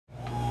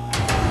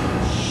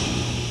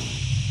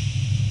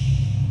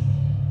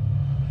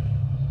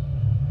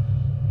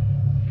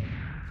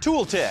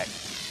Tool Tech,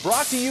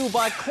 brought to you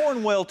by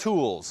Cornwell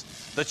Tools,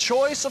 the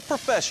choice of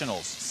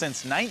professionals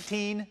since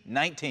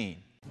 1919.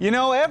 You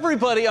know,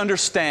 everybody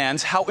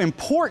understands how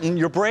important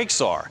your brakes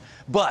are.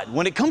 But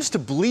when it comes to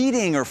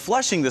bleeding or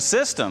flushing the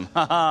system,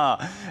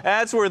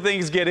 that's where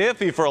things get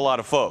iffy for a lot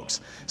of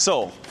folks.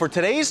 So, for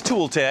today's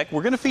Tool Tech,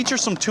 we're going to feature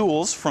some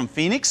tools from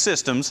Phoenix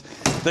Systems.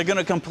 They're going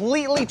to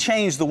completely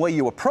change the way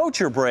you approach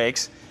your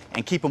brakes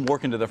and keep them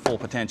working to their full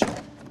potential.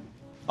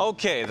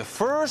 Okay, the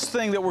first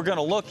thing that we're going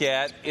to look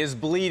at is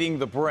bleeding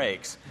the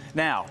brakes.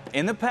 Now,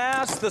 in the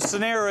past, the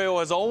scenario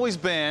has always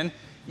been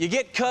you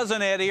get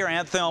Cousin Eddie or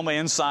Aunt Thelma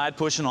inside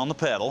pushing on the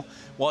pedal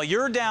while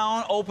you're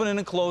down opening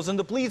and closing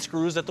the bleed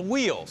screws at the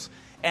wheels.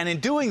 And in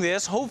doing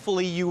this,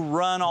 hopefully you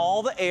run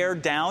all the air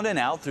down and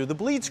out through the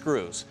bleed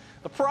screws.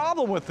 The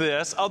problem with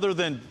this, other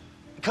than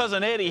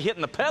Cousin Eddie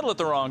hitting the pedal at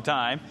the wrong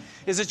time,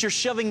 is that you're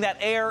shoving that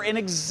air in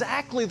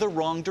exactly the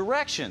wrong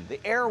direction.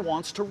 The air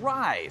wants to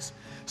rise.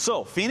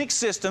 So Phoenix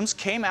Systems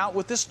came out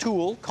with this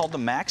tool called the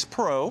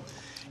MaxPro,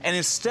 and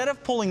instead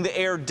of pulling the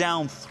air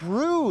down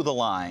through the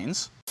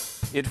lines,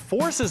 it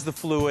forces the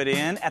fluid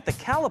in at the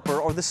caliper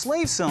or the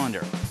slave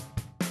cylinder.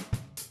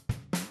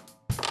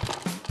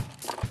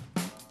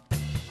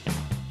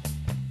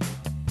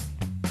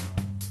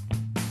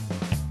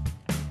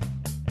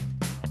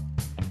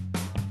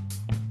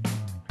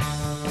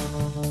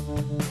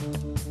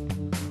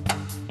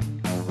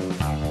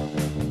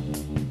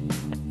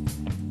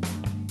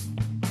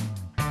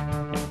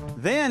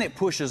 Then it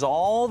pushes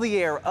all the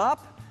air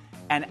up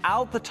and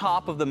out the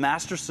top of the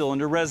master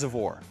cylinder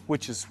reservoir,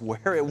 which is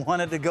where it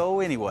wanted to go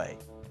anyway.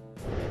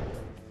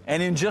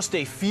 And in just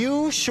a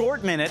few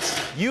short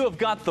minutes, you have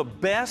got the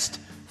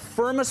best,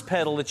 firmest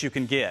pedal that you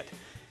can get.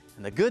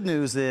 And the good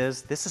news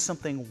is, this is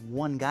something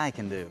one guy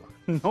can do.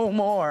 No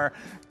more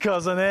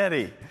Cousin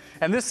Eddie.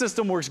 And this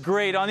system works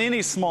great on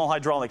any small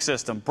hydraulic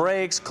system,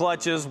 brakes,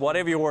 clutches,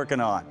 whatever you're working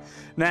on.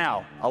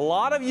 Now, a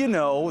lot of you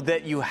know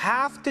that you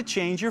have to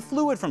change your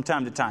fluid from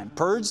time to time,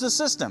 purge the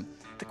system.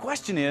 The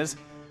question is,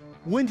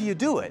 when do you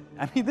do it?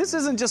 I mean, this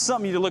isn't just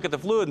something you look at the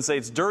fluid and say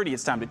it's dirty,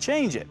 it's time to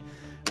change it.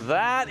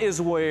 That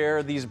is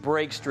where these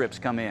brake strips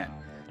come in,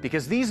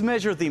 because these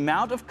measure the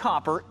amount of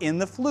copper in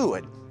the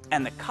fluid,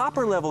 and the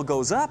copper level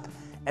goes up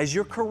as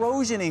your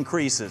corrosion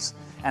increases,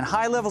 and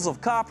high levels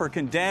of copper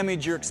can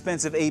damage your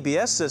expensive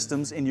ABS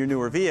systems in your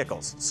newer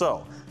vehicles.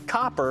 So,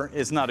 copper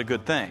is not a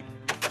good thing.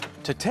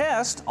 To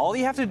test, all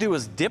you have to do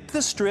is dip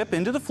the strip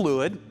into the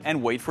fluid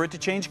and wait for it to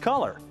change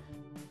color.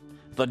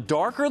 The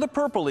darker the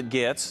purple it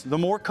gets, the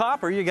more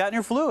copper you got in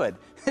your fluid.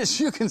 As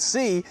you can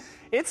see,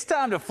 it's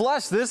time to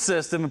flush this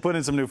system and put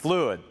in some new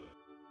fluid.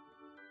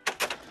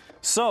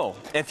 So,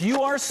 if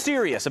you are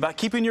serious about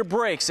keeping your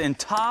brakes in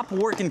top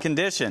working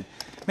condition,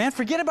 man,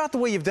 forget about the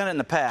way you've done it in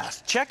the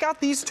past. Check out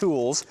these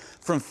tools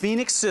from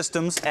Phoenix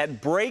Systems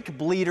at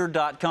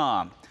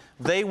brakebleeder.com.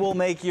 They will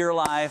make your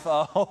life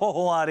a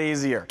whole lot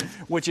easier,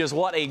 which is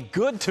what a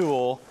good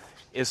tool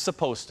is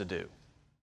supposed to do.